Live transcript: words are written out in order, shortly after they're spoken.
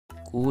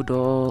Good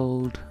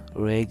old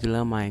regular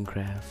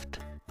Minecraft.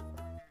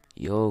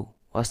 Yo,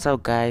 what's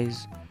up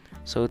guys?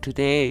 So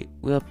today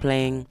we're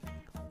playing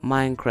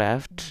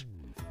Minecraft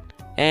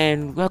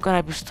and we're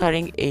gonna be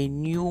starting a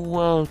new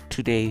world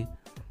today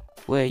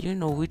where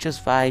we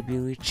just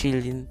vibing, we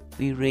chilling,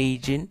 we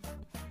raging.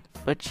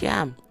 But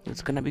yeah,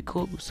 it's gonna be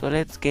cool. So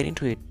let's get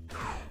into it.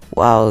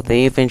 Wow,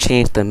 they even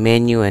changed the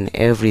menu and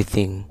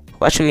everything.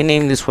 What should we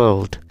name this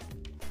world?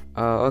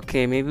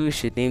 Okay, maybe we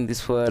should name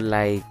this world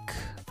like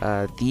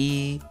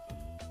the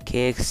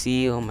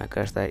KXC. Oh my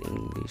gosh, that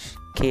English.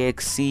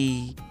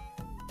 KXC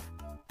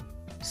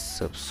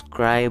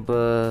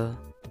subscriber.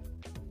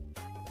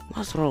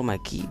 What's wrong with my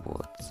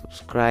keyboard?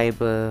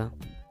 Subscriber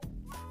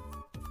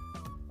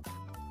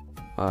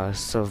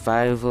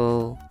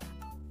survival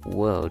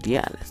world.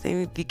 Yeah, let's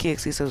name it the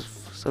KXC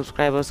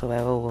subscriber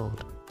survival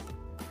world.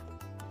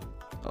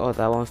 Oh,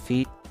 that one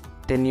feet.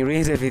 Then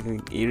erase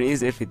everything.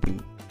 Erase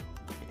everything.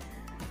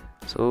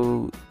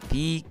 So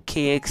the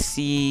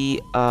KXC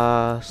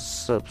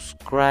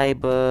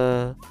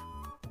subscriber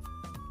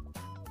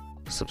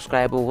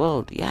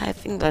world. Yeah, I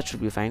think that should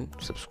be fine.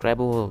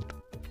 Subscriber world.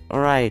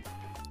 Alright.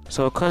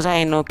 So cause I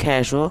ain't no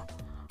casual.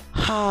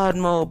 Hard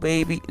mode,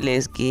 baby.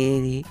 Let's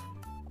get it.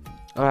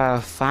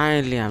 Alright,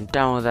 finally I'm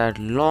done with that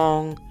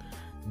long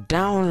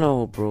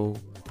download, bro.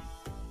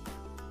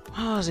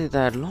 How is it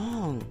that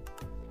long?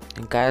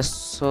 And guys,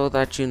 so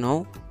that you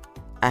know,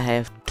 I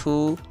have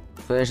two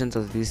versions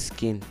of this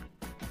skin.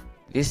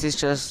 This is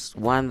just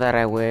one that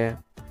I wear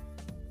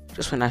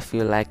just when I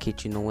feel like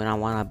it, when I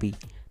wanna be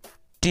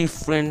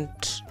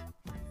different.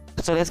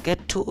 So let's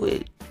get to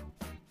it.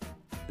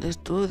 Let's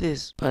do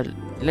this. But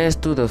let's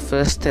do the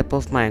first step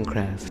of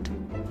Minecraft.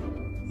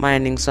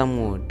 Mining some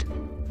wood.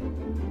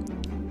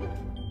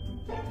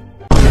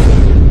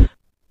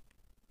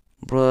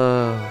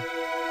 Bro,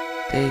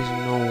 there's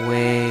no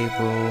way,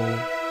 bro.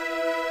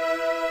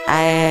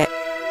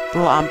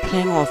 I'm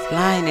playing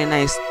offline and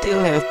I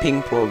still have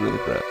ping problems,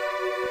 bro.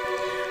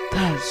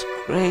 That's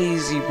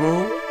crazy,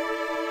 bro.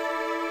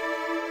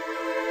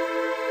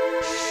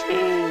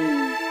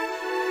 Sheesh.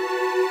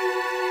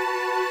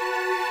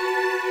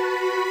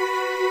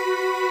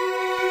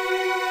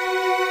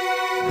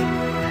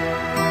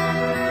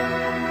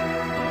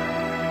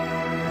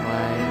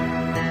 Why?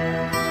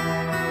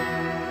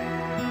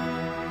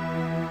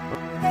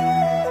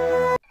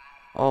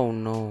 Oh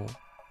no.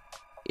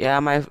 Yeah,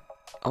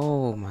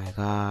 oh my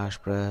gosh,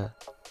 bro.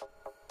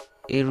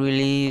 It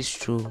really is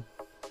true.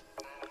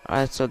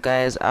 Alright, so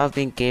guys, I've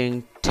been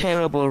getting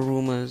terrible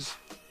rumors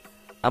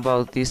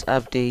about this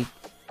update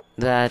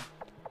that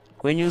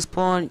when you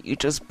spawn, you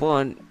just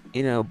spawn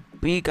in a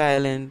big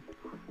island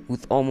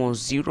with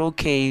almost 0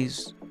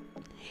 caves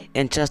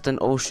and just an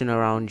ocean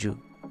around you.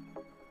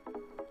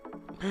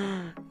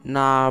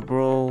 Nah,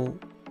 bro.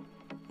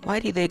 Why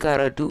did they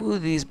gotta do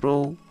this,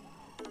 bro?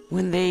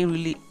 When they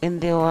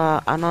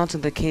were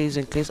announcing the caves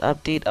and cliffs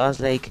update, I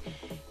was like,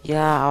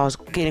 yeah, I was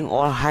getting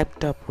all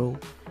hyped up, bro.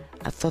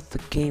 I thought the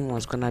game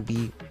was gonna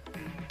be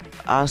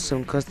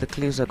awesome because the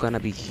cliffs are gonna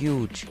be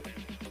huge.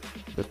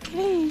 The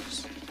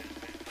cliffs?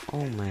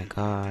 Oh my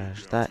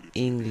gosh, that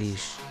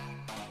English.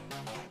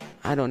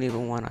 I don't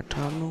even wanna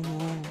talk no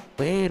more.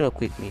 Wait a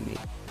quick minute.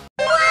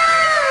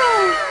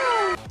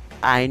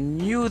 I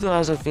knew there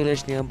was a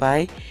village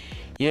nearby.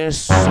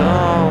 Yes,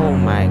 oh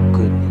my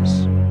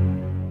goodness.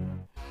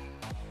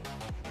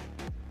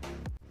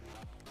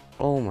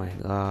 Oh my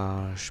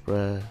gosh,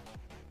 bruh.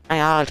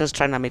 Y'all just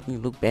trying to make me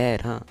look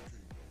bad, huh?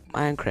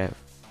 Minecraft.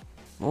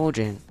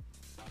 Mojang.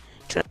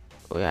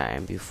 Oh yeah,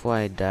 and before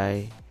I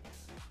die,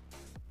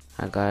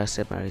 I gotta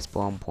set my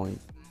respawn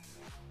point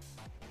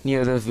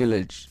near the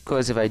village.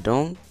 Cause if I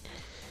don't,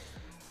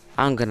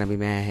 I'm gonna be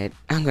mad.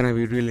 I'm gonna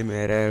be really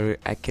mad.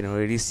 I can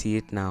already see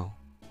it now.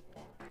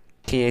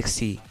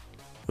 KXC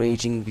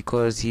raging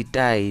because he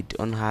died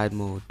on hard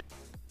mode.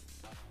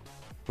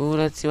 Oh,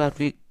 let's see what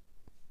we.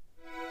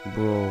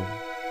 Bro,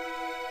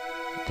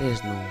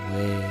 there's no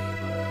way,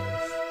 bro.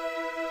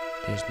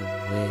 There's no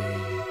way.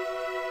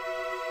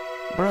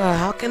 Bruh,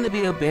 how can there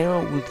be a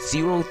barrel with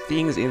 0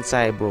 things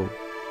inside, bro?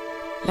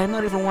 Like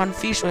not even one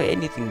fish or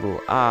anything, bro.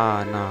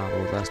 Ah, nah,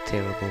 bro, that's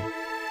terrible.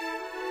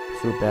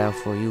 Feel bad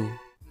for you.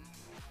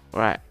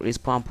 Right,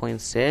 respawn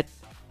point set.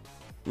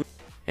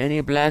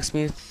 Any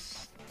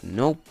blacksmith?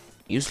 Nope.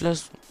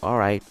 Useless?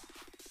 Alright.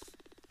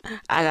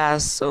 I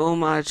got so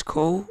much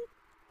coal.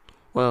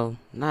 Well,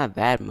 not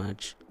that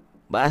much.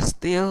 But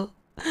still,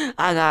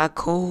 I got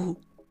coal.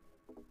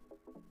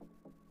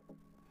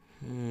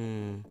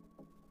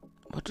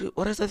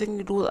 What is the thing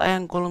to do with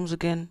iron columns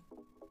again?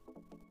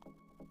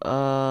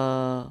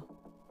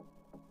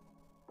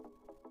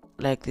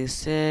 Like they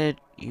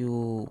said,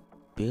 you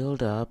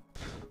build up.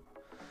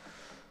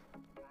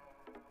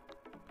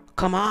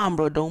 Come on,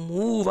 bro, don't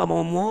move. I'm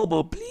on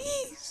mobile,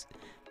 please.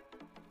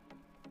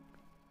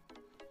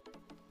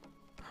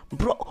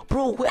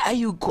 Bro, where are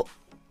you go?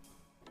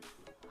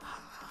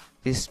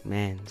 This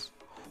man's.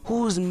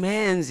 Whose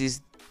man's is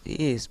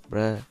this,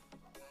 bruh?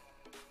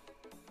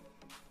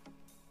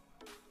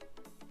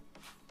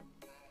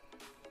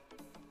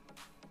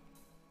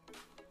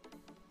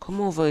 Come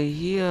over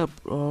here,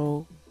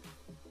 bro.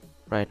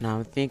 Right now,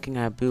 I'm thinking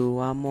I build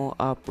one more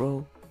up,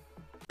 bro.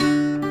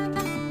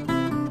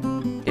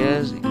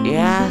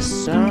 Yes,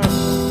 sir.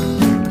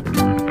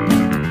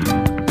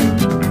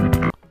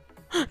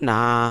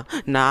 Nah,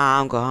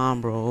 I'm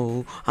gone,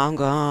 bro. I'm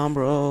gone,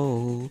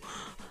 bro.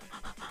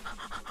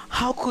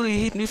 How could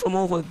he hit me from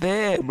over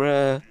there,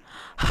 bruh?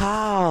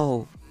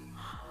 How?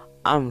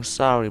 I'm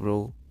sorry,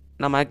 bro.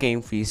 Now my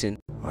game freezing.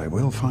 I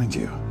will find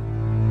you,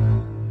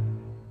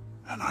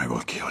 and I will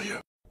kill you.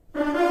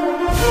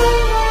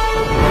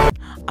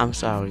 I'm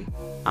sorry.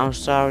 I'm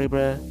sorry,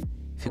 bruh.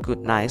 If you could,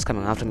 nah, he's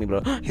coming after me,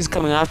 bro. He's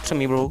coming after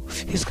me, bro.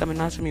 He's coming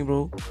after me,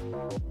 bro.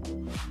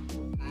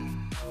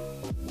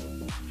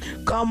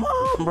 Come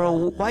on,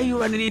 bro. Why you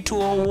running into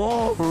a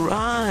wall?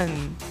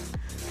 Run.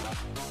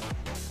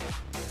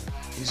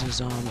 He's a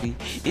zombie.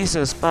 He's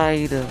a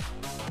spider.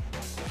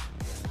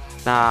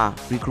 Nah,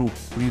 regroup.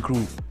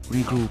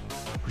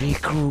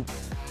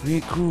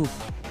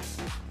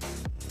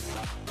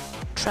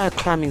 Try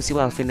climbing, see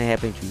what's finna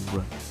happen to you,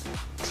 bro.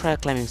 Try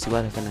climbing, see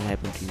what's finna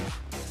happen to you.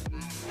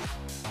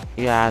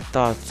 Yeah, I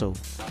thought so.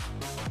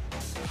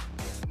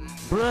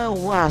 Bro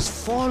was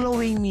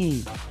following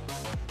me.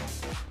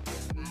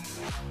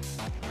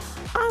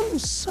 I'm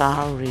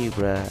sorry,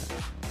 bro.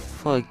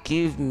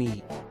 Forgive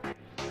me.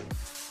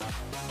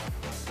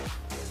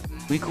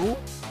 We cool?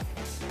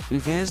 We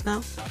friends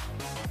now?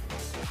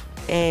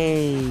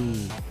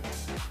 Hey,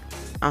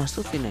 I'm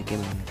still feeling like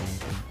giving me that.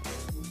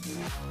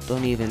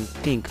 Don't even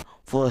think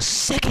for a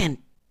second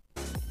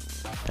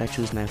that I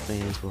choose my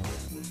friends, bro.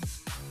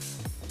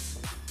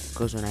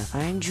 Cause when I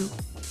find you,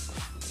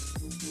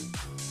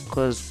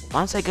 cause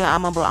once I get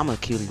armor, bro, I'ma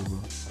kill you, bro.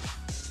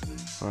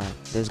 Alright,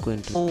 let's go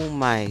into. Oh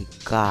my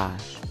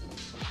gosh.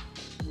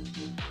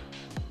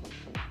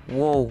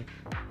 Whoa.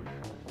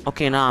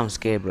 Okay, now I'm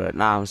scared, bro.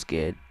 Now I'm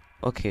scared.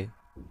 Okay.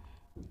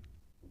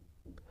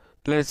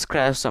 Let's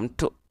craft some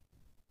torches.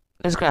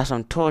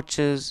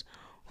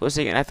 For a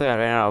second, I thought I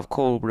ran out of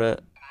coal, bro.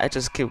 I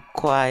just kept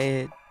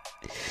quiet.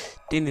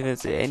 Didn't even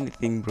say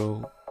anything,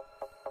 bro.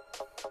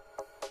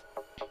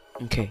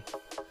 Okay.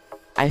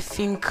 I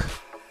think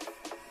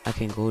I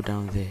can go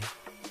down there.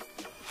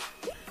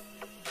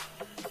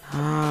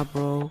 Ah,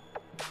 bro.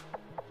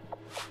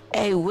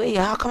 Hey, wait,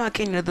 how come I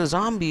can't hear the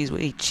zombies?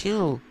 Wait,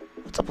 chill.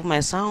 What's up with my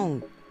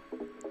sound?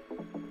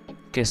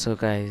 Okay, so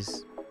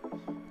guys,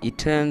 it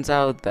turns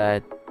out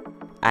that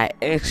I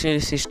actually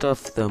switched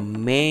off the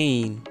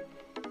main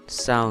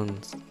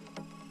sounds,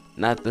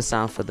 not the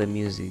sound for the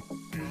music.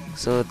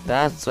 So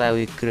that's why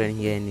we couldn't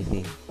hear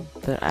anything.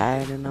 But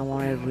I didn't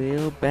want it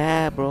real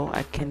bad, bro.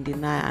 I can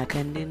deny. I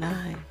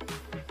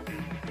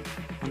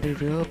want it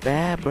real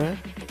bad, bro.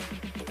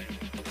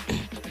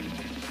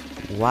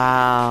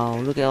 Wow,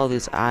 look at all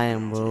this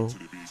iron, bro.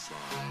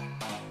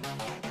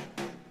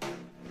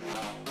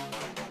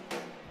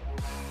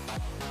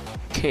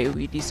 Okay,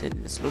 we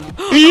descend slowly.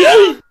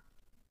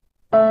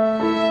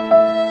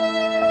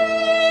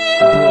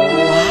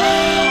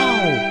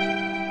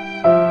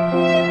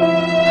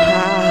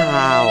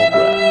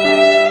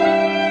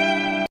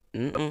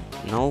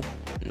 Nope.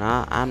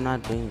 Nah, I'm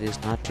not doing this.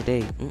 Not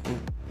today.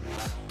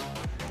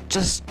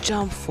 Just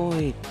jump for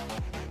it.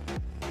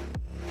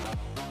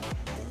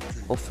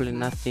 Hopefully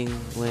nothing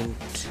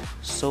went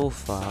so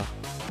far.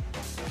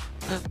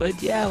 But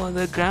yeah, I'm on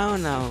the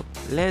ground now.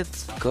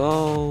 Let's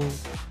go.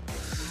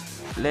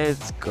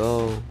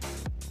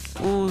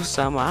 Ooh,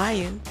 some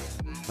iron.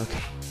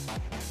 Okay.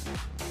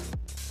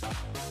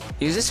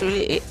 Is this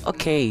really it?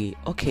 Okay,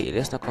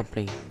 let's not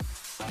complain.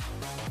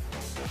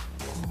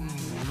 Oh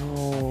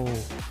no.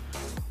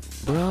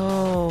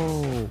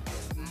 Bro.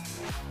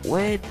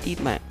 Where did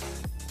my...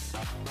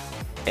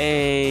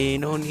 Hey,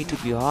 no need to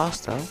be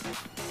hostile.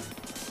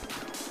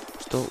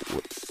 Stop.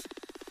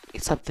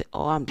 It's up there.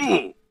 Oh,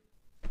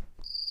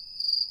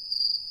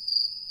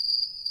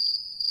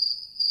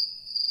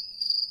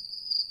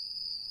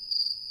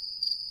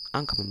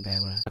 I'm coming back,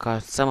 bro. I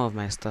got some of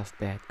my stuff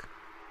back.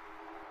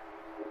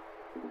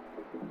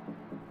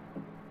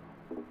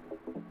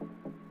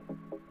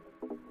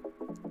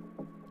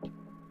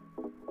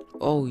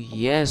 Oh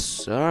yes,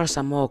 sir.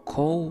 Some more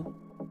coal.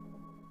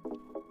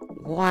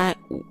 What?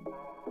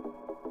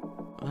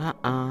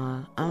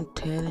 I'm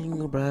telling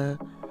you, bro.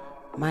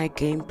 My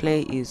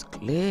gameplay is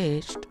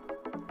glitched.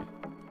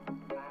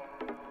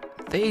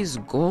 There is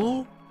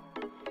gold.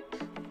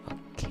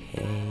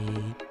 Okay.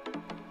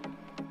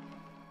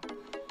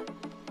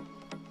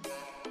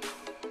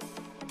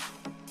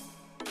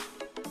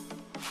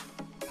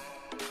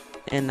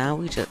 And now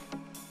we just...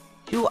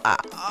 You are...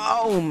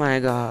 Oh my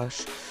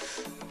gosh.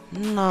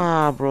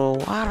 Nah, bro.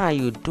 What are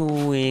you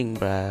doing,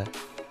 bruh?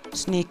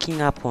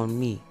 Sneaking up on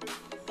me.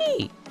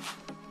 Me?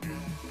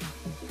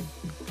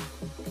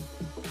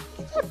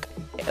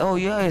 Oh,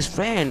 you're his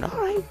friend.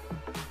 Alright.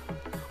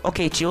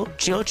 Okay, chill. Oh,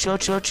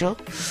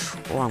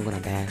 I'm gonna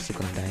die. I'm actually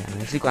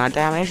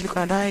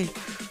gonna die.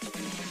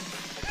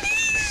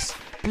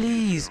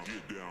 Please.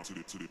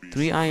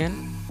 3 iron.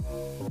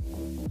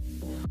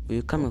 Where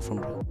you coming from,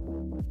 bro?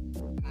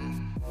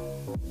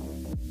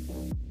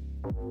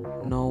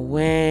 No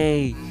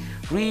way.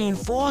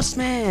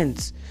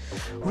 Reinforcements.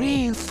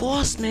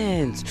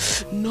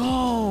 Reinforcements.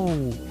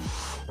 No.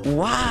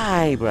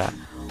 Why, bruh?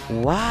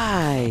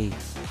 Why?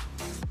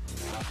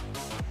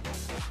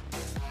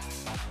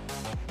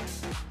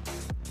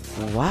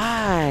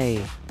 Why?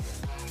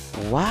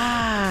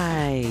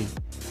 Why?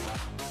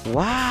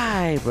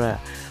 Why, bruh?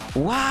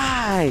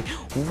 Why?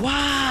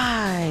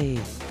 Why?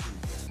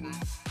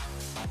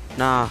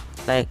 Nah,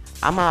 like,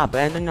 I'ma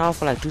abandon y'all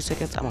for like 2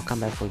 seconds. I'ma come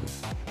back for you.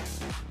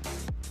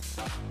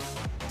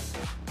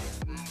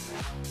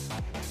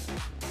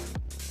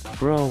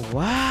 Bro,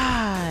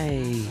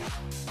 why?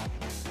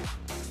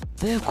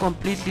 They've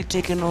completely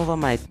taken over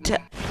my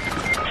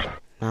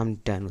I'm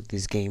done with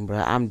this game, bro.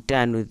 I'm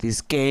done with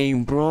this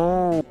game,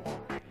 bro.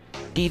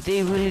 Did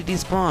they really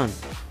despawn?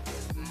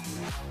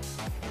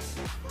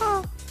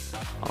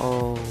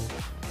 Oh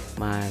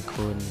my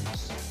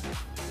goodness.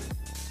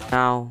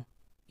 Now,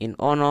 in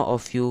honor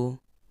of you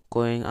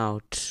going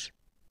out,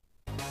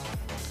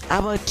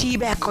 I'm a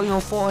teabag on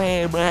your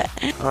forehead, bro.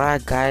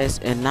 Alright, guys,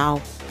 and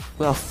now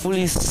we are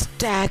fully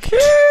stacked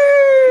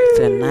with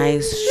a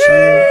nice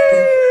shield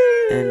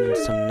and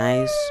some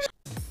nice.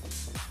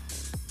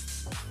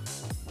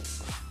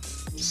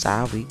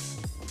 Sorry,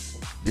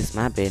 this is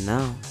my bed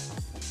now.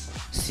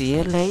 See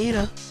you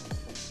later.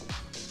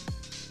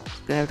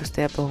 Gonna have to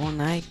stay up the whole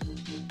night,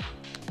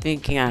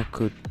 thinking I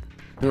could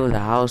build a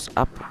house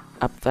up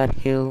that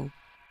hill.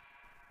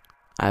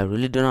 I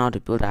really don't know how to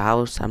build a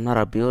house. I'm not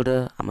a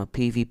builder. I'm a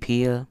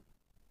PvPer.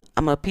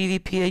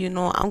 You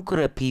know. I'm good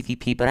at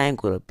PvP, but I ain't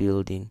good at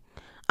building.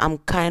 I'm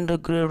kinda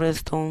good at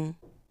redstone.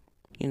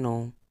 You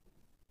know,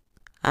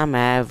 I'm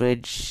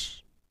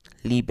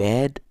averagely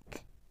bad.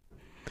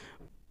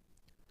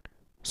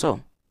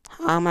 So,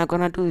 how am I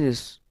gonna do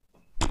this?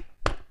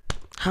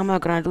 How am I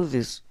gonna do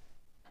this?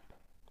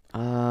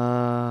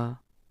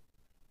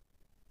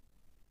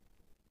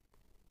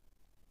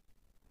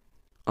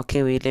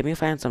 Okay, wait, let me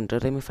find some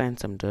dirt.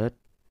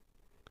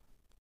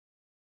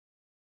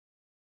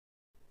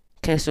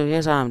 Okay, so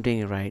here's how I'm doing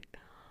it, right?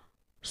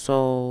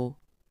 So,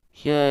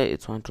 here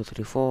it's 1, 2,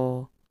 3,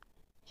 4.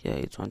 Here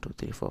it's 1, 2,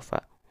 3, 4,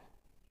 5.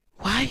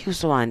 Why are you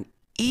so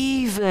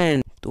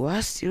uneven? Do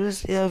I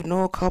seriously have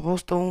no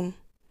cobblestone?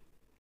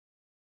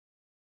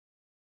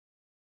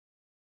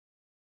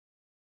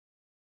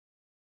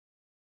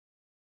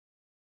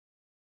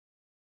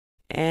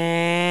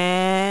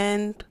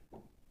 And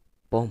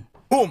boom.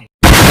 Boom.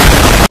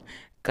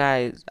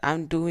 Guys,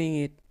 I'm doing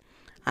it.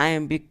 I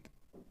am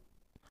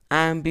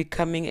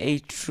becoming a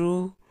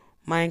true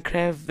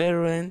Minecraft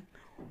veteran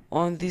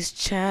on this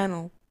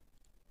channel.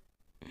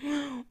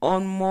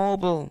 On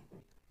mobile.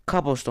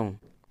 Cobblestone.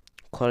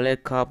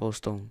 Collect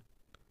cobblestone.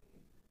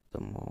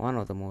 One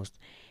of the most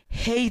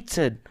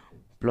hated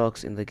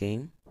blocks in the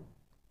game.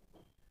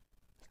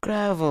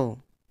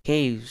 Gravel.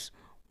 Caves.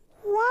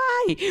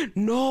 Why?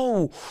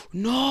 No.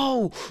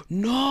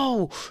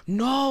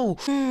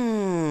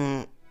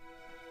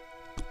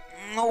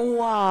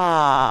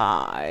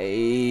 Why?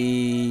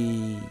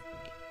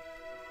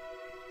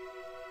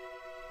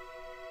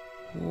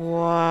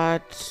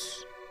 What?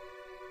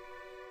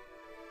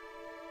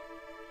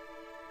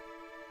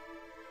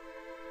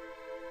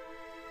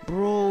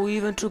 Bro,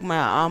 even took my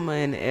armor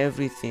and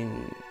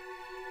everything.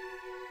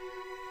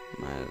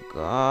 My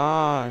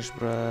gosh,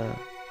 bruh.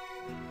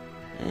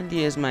 And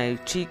here's my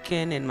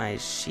chicken and my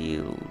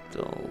shield.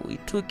 Oh, he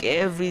took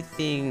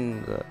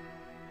everything.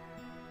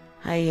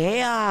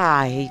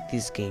 I hate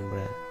this game,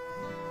 bruh.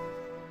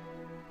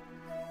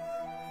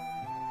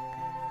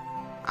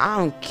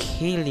 I'm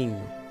killing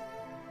you.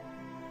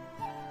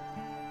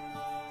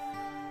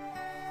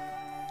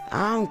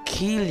 I'm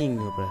killing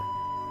you, bruh.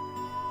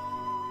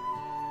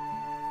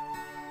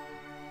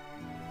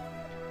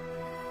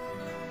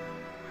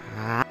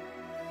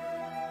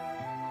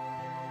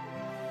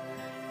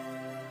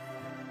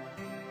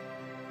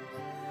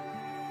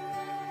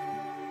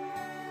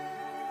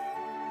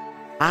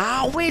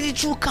 Where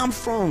did you come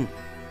from?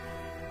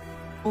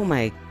 Oh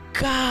my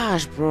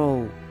gosh,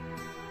 bro.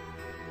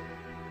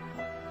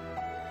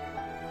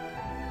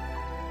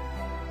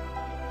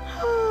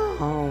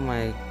 Oh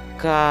my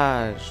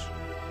gosh.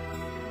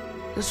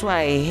 That's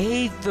why I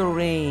hate the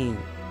rain.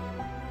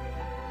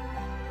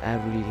 I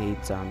really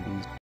hate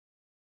zombies.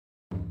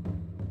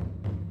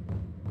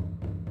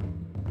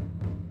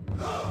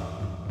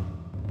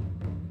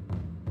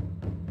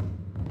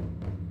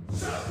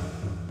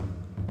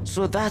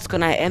 So that's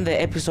gonna end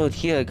the episode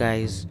here,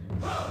 guys.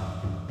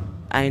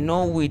 I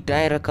know we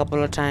died a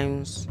couple of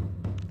times,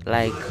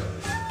 like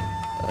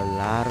a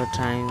lot of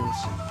times,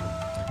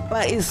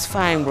 but it's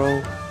fine,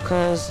 bro,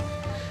 cause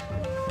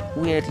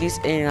we at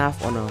least ending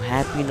off on a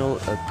happy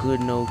note, a good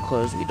note,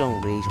 cause we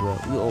don't rage, bro.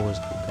 We always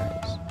good,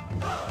 guys.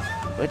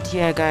 But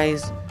yeah,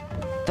 guys,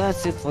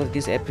 that's it for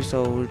this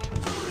episode.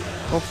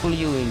 Hopefully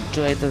you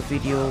enjoyed the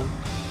video,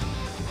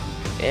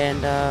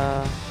 and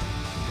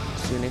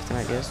see you next time,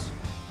 I guess.